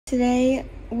Today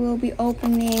we'll be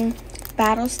opening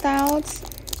battle styles.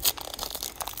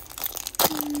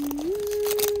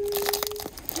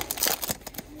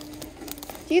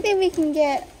 Do you think we can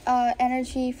get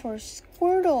energy for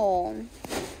Squirtle?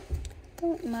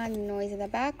 Don't mind the noise in the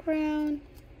background.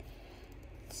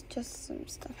 It's just some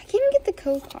stuff. I can't even get the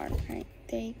code card. Alright,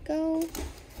 there you go.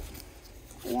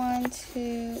 1,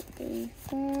 2, 3,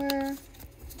 4.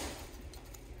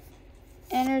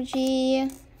 Energy,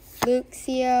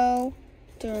 Luxio,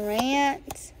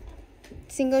 Durant,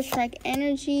 Single Strike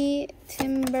Energy,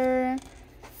 Timber,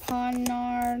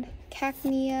 Ponard,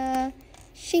 Cacnea,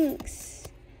 Shinx,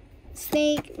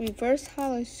 Snake, Reverse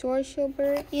Hollow Sword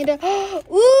Shielder, and a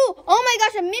oh my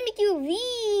gosh, a Mimikyu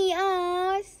V!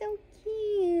 Aw, so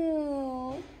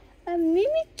cute! A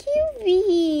Mimikyu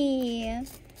V!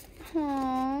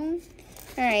 Aww.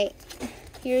 Alright,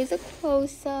 here's a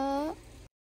close-up.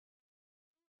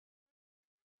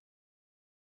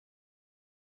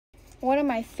 One of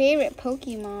my favorite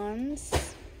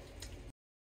Pokemons.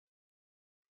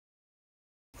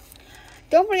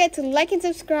 Don't forget to like and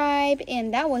subscribe,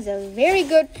 and that was a very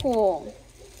good pull.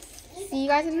 See you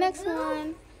guys in the next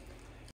one.